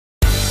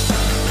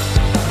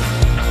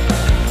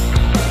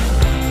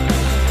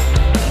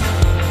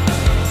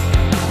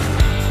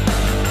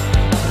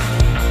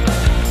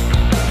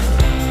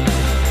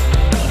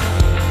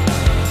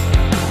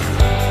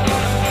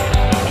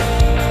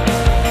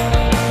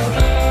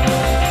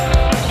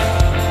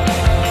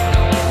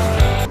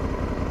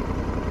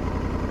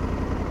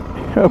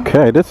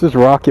Okay, this is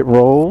Rocket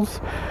Rolls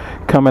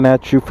coming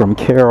at you from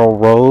Carroll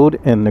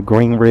Road in the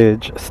Green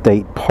Ridge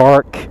State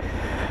Park.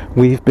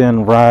 We've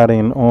been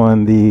riding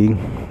on the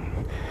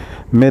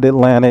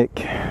Mid-Atlantic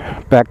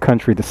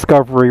Backcountry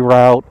Discovery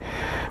Route.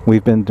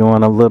 We've been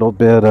doing a little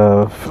bit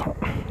of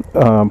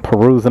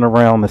perusing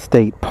around the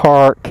state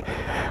park.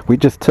 We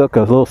just took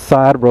a little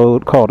side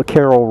road called the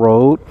Carroll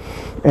Road,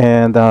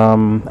 and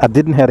I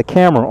didn't have a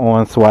camera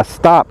on, so I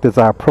stopped as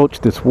I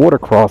approached this water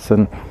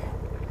crossing.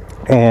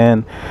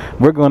 And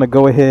we're going to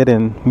go ahead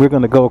and we're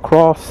going to go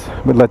across.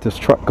 We'll let this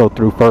truck go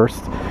through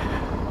first,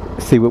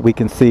 see what we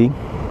can see.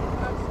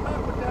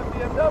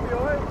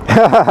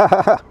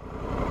 I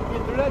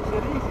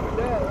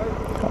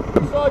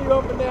saw you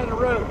up and down the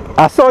road.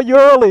 I saw you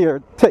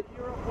earlier.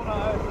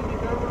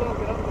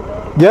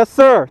 Yes,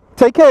 sir.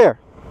 Take care.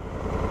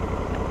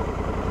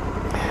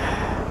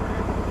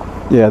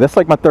 Yeah, that's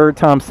like my third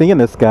time seeing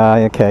this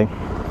guy. Okay.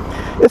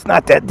 It's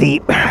not that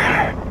deep.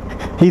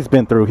 He's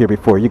been through here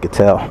before, you could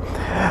tell.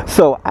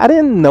 So I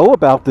didn't know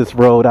about this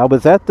road. I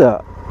was at the,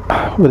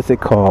 what is it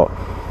called?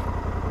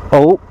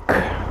 Oak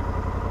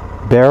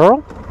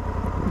Barrel?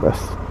 That's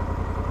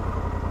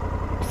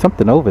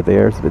something over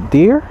there. Is it a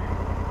deer?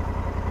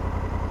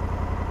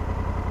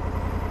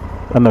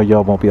 I know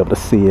y'all won't be able to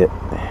see it.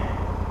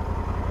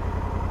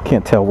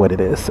 Can't tell what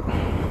it is.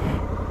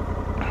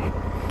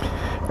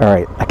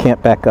 Alright, I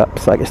can't back up,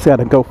 so I just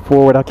gotta go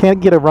forward. I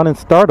can't get a running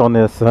start on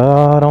this.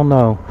 I don't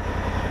know.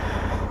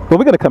 But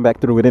we're going to come back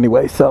through it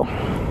anyway, so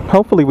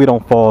hopefully we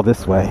don't fall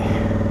this way.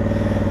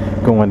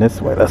 Going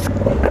this way. Let's go.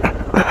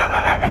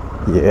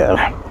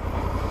 Yeah.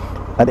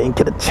 I didn't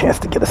get a chance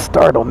to get a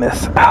start on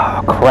this.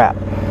 Oh, crap.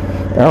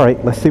 All right,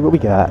 let's see what we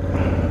got.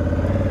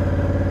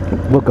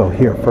 We'll go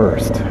here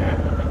first.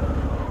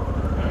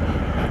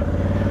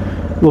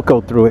 We'll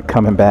go through it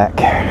coming back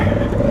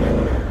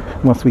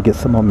once we get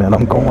some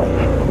momentum going.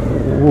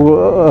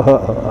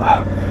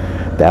 Whoa.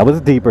 That was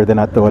deeper than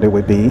I thought it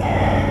would be.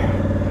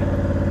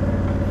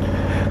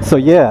 So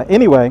yeah,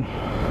 anyway,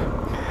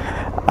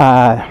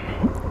 I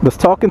was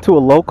talking to a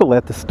local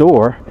at the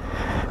store.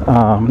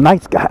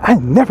 Nice guy. I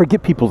never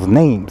get people's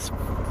names.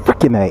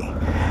 Frickin' A.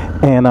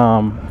 And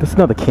this is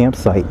another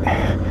campsite.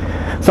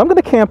 So I'm going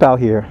to camp out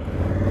here.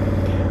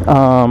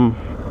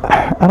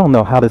 I don't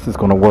know how this is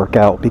going to work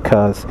out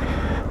because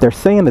they're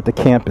saying that the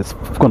camp is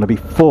going to be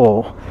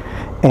full.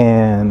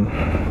 And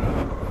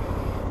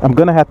I'm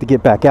going to have to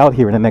get back out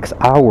here in the next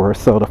hour or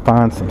so to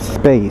find some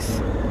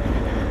space.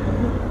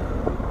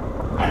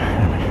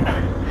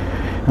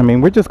 I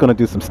mean, we're just going to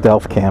do some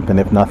stealth camping,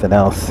 if nothing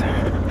else.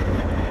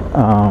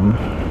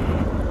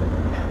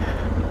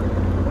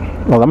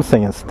 Well, I'm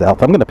saying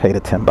stealth. I'm going to pay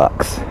the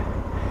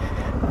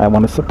 $10. I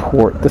want to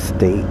support the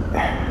state.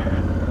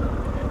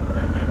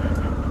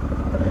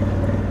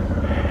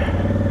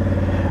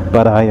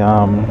 But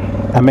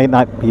I may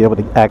not be able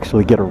to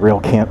actually get a real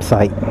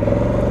campsite.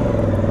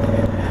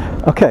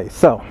 Okay,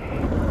 so,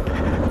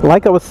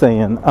 like I was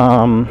saying,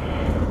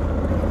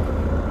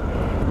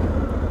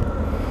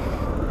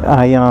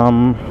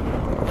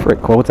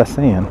 frick, what was I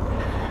saying?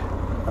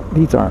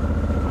 These aren't,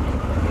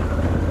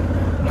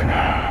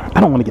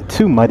 I don't want to get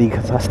too muddy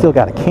because I still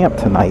got to camp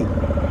tonight.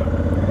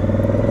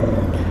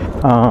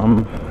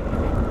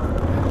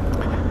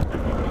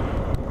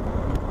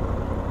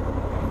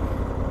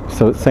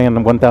 So it's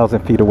saying 1,000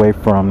 feet away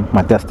from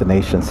my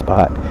destination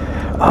spot.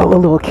 All the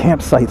little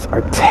campsites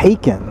are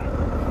taken.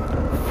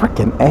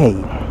 Frickin' A.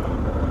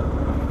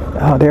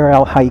 Oh, they're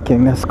out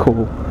hiking. That's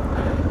cool.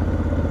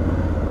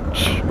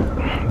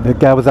 The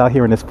guy was out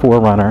here in his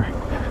 4Runner,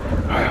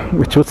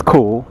 which was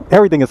cool.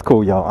 Everything is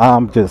cool, y'all.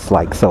 I'm just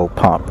like so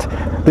pumped.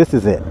 This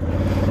is it.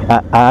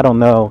 I don't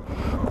know.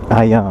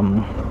 I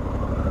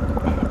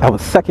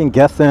was second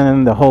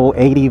guessing the whole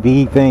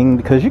ADV thing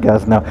because you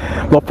guys know.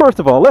 Well, first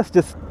of all, let's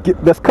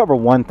cover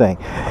one thing.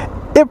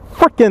 It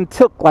freaking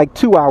took like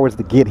 2 hours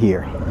to get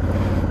here.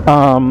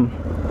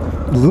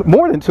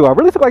 More than 2 hours. It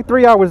really took like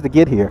 3 hours to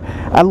get here.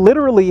 I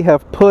literally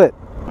have put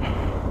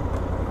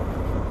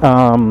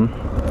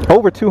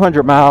over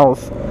 200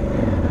 miles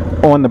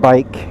on the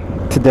bike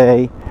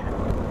today.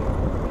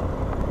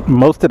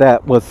 Most of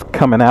that was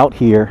coming out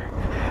here.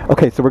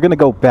 Okay, so we're going to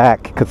go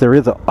back because there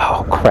is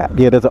oh crap,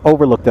 yeah, there's an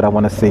overlook that I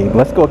want to see.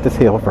 Let's go up this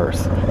hill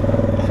first.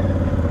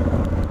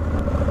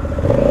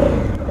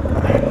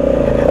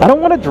 I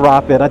don't want to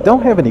drop it. I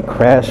don't have any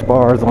crash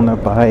bars on the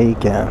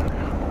bike, and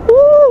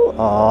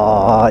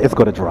it's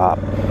going to drop.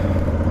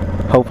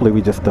 Hopefully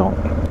we just don't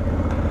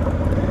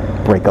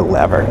break a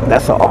lever.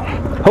 That's all.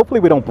 Hopefully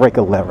we don't break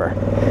a lever.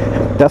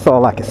 That's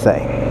all I can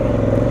say.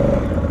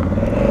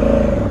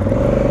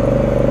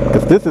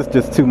 Because this is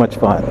just too much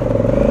fun.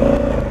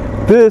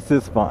 This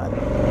is fun.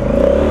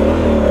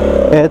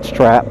 Edge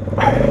trap.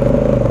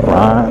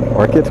 Run.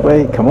 Work its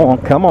way. Come on.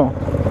 Come on.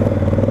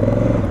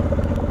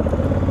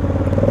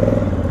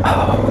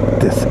 Oh,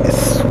 this is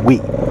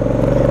sweet.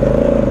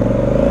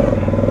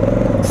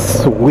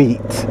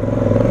 Sweet.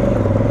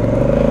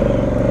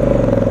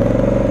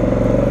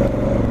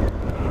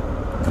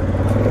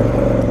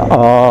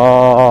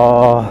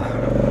 Oh,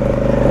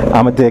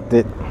 I'm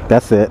addicted.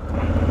 That's it.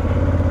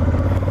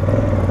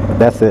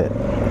 That's it.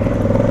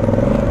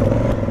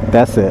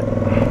 That's it.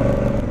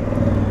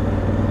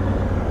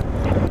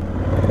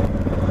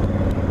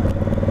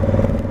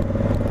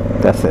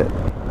 That's it.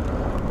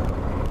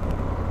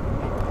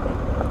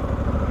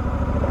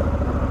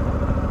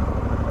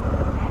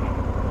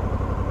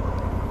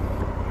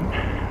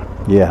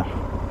 Yeah,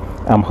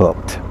 I'm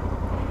hooked.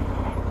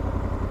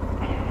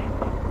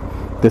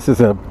 This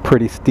is a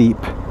pretty steep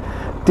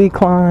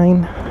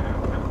decline.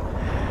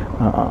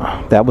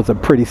 That was a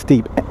pretty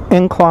steep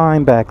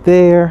incline back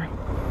there.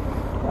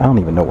 I don't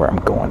even know where I'm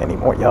going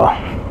anymore, y'all.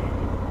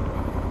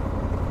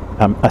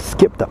 I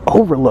skipped the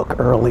overlook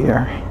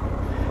earlier.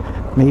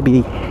 Maybe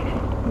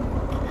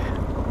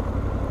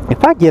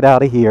if I get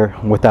out of here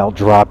without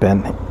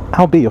dropping,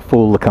 I'll be a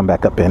fool to come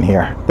back up in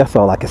here. That's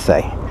all I can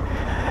say.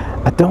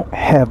 I don't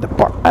have the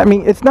bar. I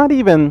mean, it's not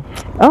even,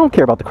 I don't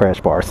care about the crash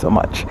bar so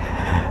much.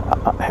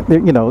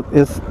 You know,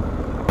 it's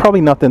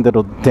probably nothing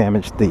that'll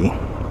damage the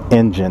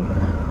engine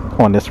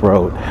on this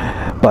road.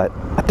 But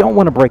I don't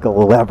want to break a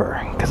lever,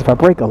 because if I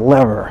break a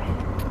lever,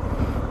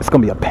 it's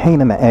going to be a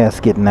pain in the ass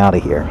getting out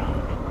of here.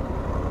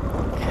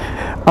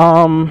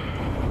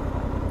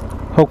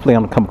 Hopefully I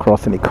don't come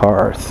across any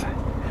cars.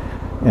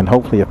 And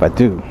hopefully if I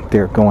do,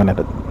 they're going at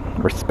a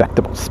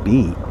respectable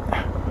speed.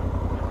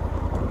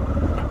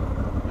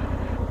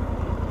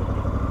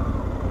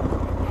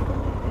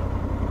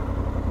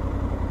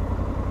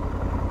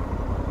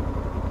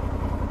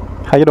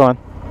 How you doing?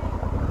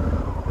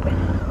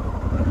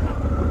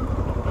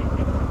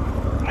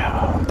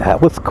 Oh,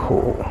 that was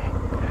cool.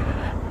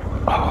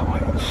 Oh,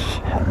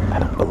 shit. I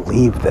don't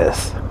believe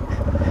this.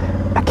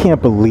 I can't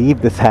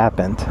believe this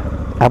happened.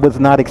 I was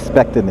not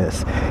expecting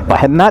this. If I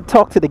had not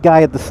talked to the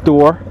guy at the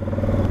store,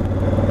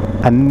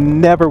 I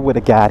never would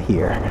have got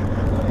here.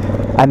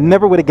 I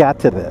never would have got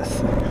to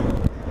this.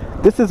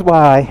 This is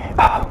why...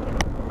 Oh,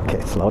 okay,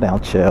 slow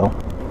down, chill.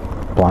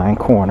 Blind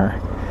corner.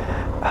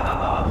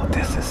 Oh,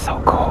 this is so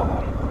cool.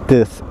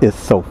 This is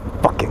so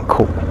fucking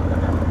cool.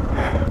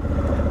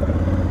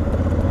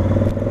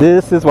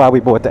 This is why we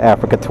bought the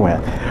Africa Twin.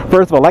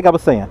 First of all, like I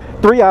was saying,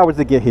 3 hours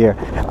to get here.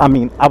 I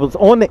mean, I was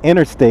on the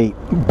interstate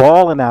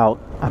balling out,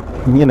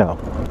 you know,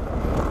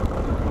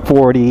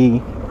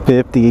 40,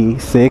 50,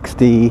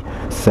 60,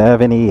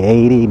 70,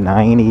 80,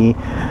 90,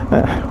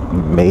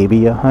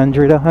 maybe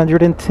 100,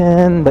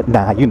 110. But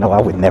nah, you know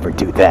I would never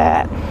do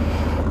that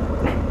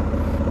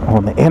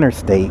on the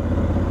interstate.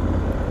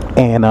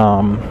 And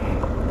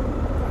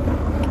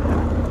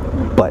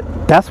but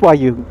that's why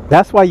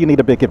you need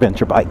a big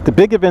adventure bike. The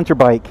big adventure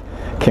bike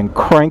can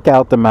crank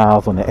out the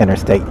miles on the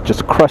interstate,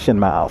 just crushing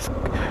miles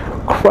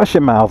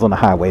on the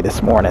highway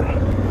this morning.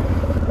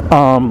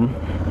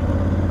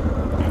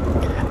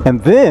 And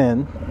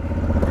then,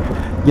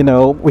 you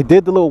know, we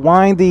did the little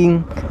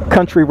winding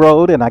country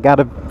road, and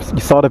you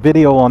saw the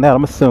video on that. I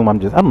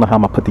don't know how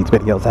I'm gonna put these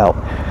videos out,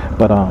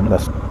 but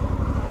let's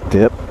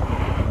dip.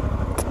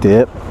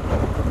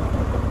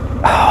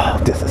 Oh,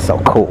 this is so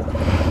cool.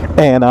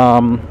 And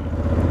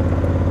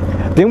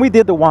then we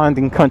did the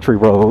winding country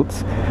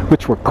roads,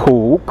 which were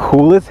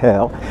cool as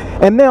hell.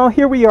 And now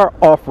here we are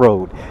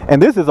off-road.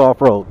 And this is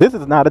off-road. This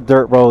is not a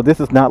dirt road. This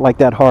is not like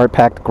that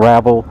hard-packed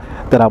gravel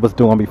that I was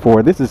doing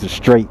before. This is a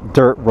straight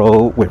dirt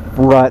road with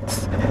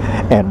ruts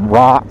and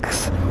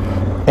rocks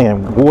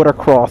and water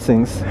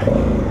crossings.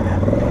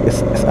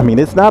 I mean,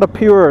 it's not a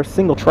pure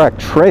single-track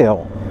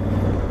trail.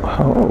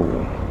 Oh,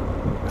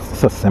 is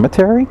this a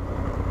cemetery?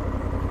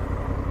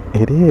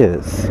 It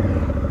is.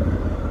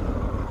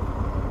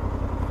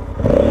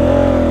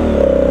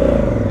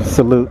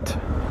 Salute.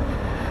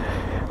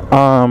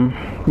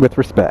 With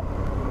respect.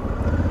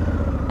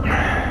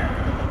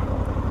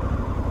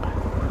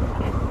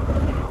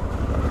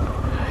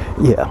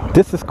 Yeah,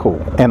 this is cool.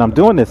 And I'm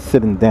doing this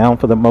sitting down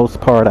for the most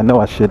part. I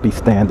know I should be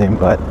standing,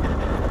 but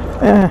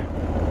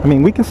I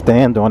mean, we can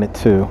stand on it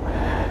too.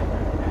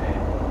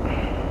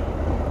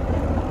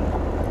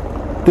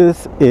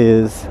 This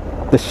is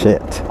the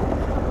shit.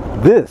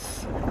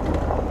 This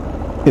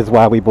is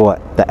why we bought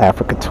the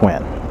Africa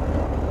Twin.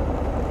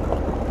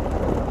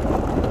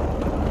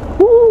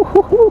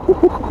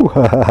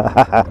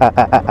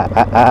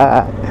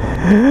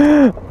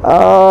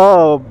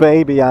 Oh,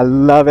 baby, I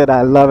love it.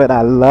 I love it.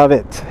 I love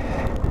it.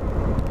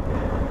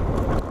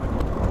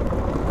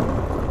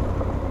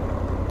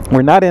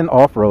 We're not in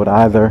off-road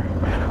either,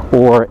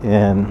 or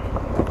in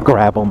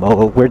gravel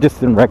mode. We're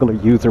just in regular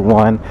user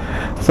one.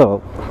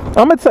 So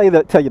I'm gonna tell you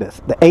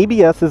this: the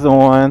ABS is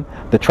on,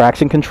 the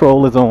traction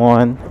control is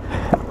on.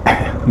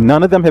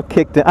 None of them have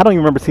kicked in. I don't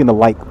even remember seeing the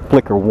light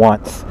flicker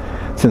once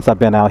since I've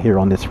been out here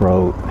on this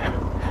road.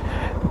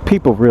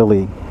 People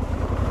really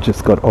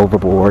just got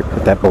overboard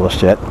with that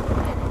bullshit.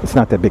 It's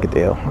not that big a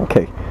deal.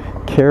 Okay,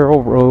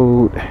 Carroll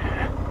Road.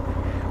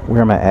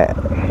 Where am I at?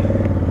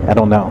 I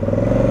don't know.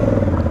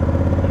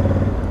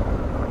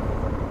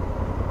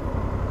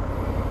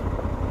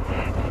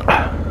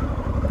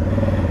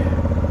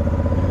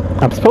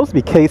 I'm supposed to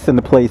be casing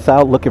the place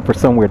out, looking for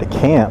somewhere to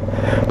camp.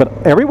 But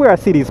everywhere I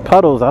see these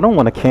puddles, I don't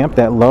want to camp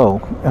that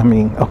low. I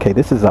mean, okay,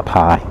 this is up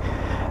high.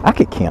 I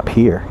could camp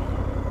here.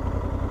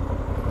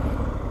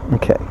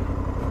 Okay.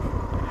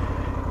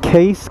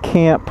 Case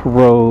Camp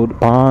Road,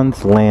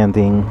 Bonds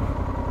Landing.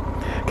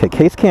 Okay,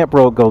 Case Camp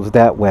Road goes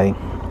that way.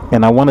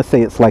 And I want to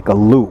say it's like a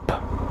loop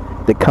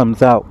that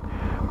comes out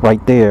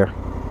right there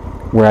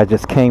where I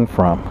just came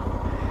from.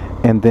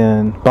 And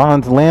then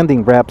Bonds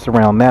Landing wraps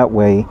around that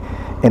way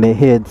and it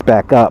heads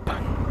back up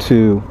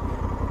to...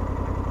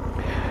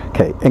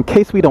 Okay, in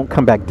case we don't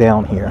come back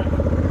down here,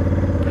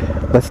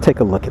 let's take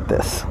a look at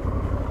this.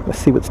 Let's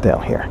see what's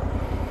down here.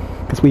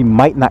 Because we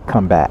might not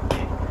come back,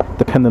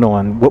 depending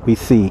on what we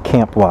see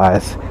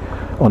camp-wise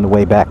on the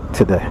way back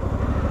to the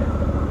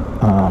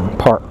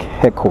park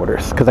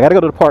headquarters. Because I got to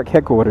go to the park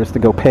headquarters to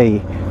go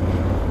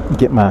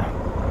get my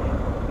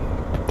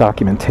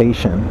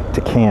documentation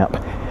to camp.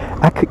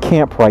 I could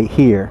camp right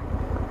here.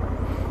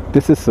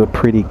 This is a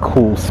pretty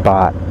cool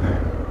spot.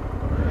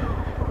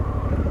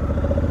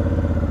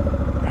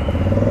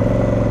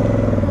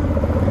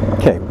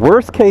 Okay,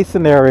 worst case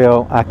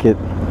scenario, I could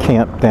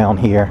camp down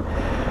here.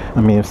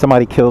 I mean, if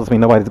somebody kills me,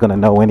 nobody's going to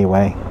know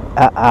anyway.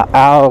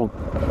 I'll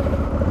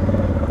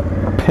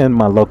pin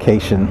my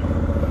location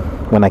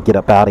when I get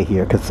up out of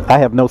here, because I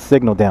have no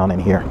signal down in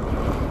here.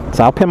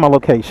 So I'll pin my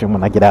location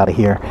when I get out of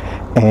here.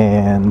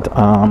 And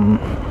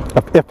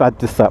if I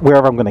decide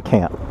wherever I'm going to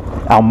camp,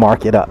 I'll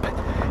mark it up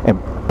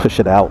and push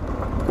it out.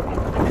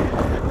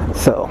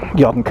 So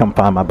y'all can come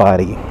find my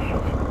body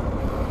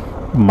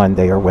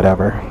Monday or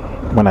whatever,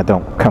 when I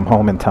don't come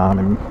home in time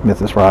and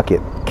Mrs.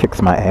 Rocket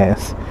kicks my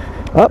ass.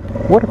 Up,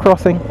 water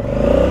crossing.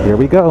 Here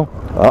we go.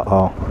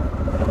 Uh-oh.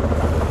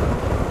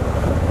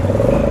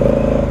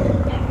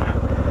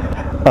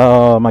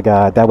 Oh my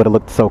God, that would have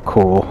looked so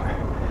cool.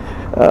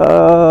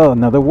 Oh,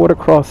 another water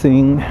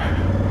crossing.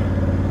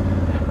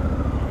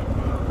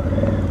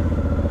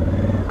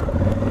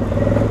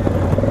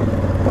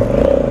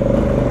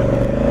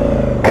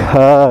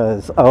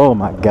 Oh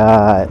my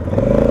God.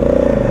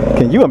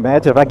 Can you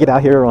imagine if I get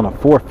out here on a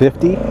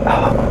 450?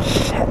 Oh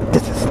shit,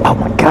 oh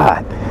my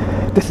God.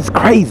 This is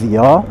crazy,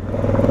 y'all.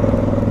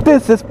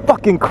 This is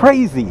fucking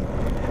crazy.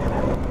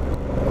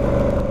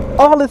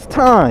 All this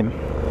time.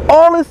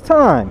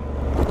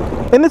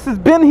 And this has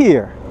been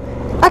here.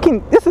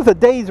 This is a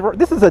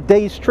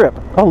day's trip.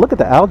 Oh, look at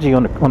the algae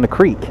on the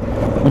creek.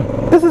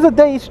 This is a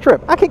day's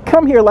trip. I could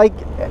come here like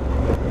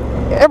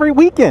every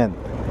weekend.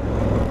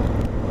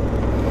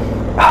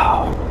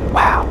 Oh,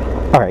 wow.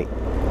 All right,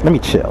 let me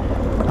chill.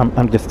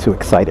 I'm just too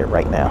excited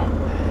right now.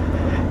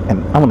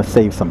 And I want to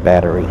save some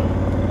battery.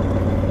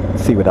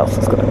 See what else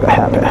is going to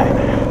happen.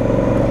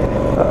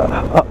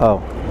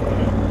 Uh-oh.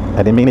 I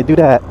didn't mean to do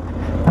that.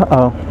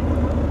 Uh-oh.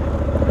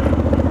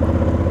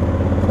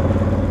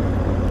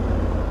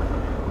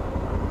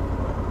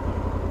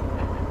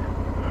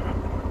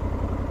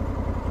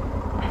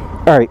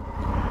 Alright.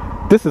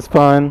 This is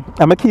fun.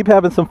 I'm going to keep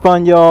having some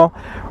fun, y'all.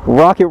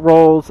 Rocket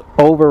rolls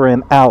over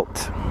and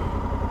out.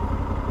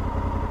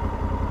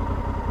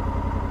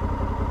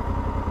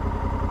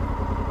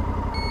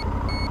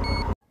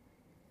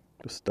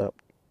 Stop.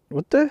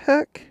 What the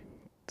heck?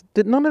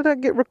 Did none of that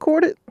get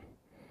recorded?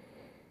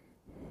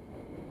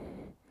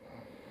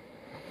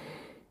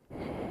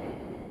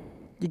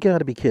 You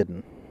gotta be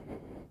kidding.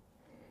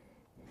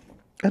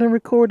 I didn't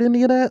record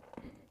any of that?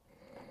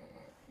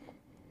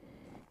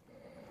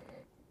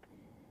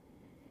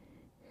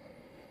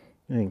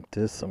 Ain't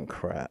this some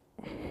crap?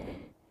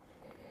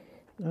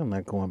 I'm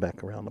not going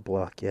back around the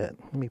block yet.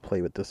 Let me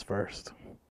play with this first.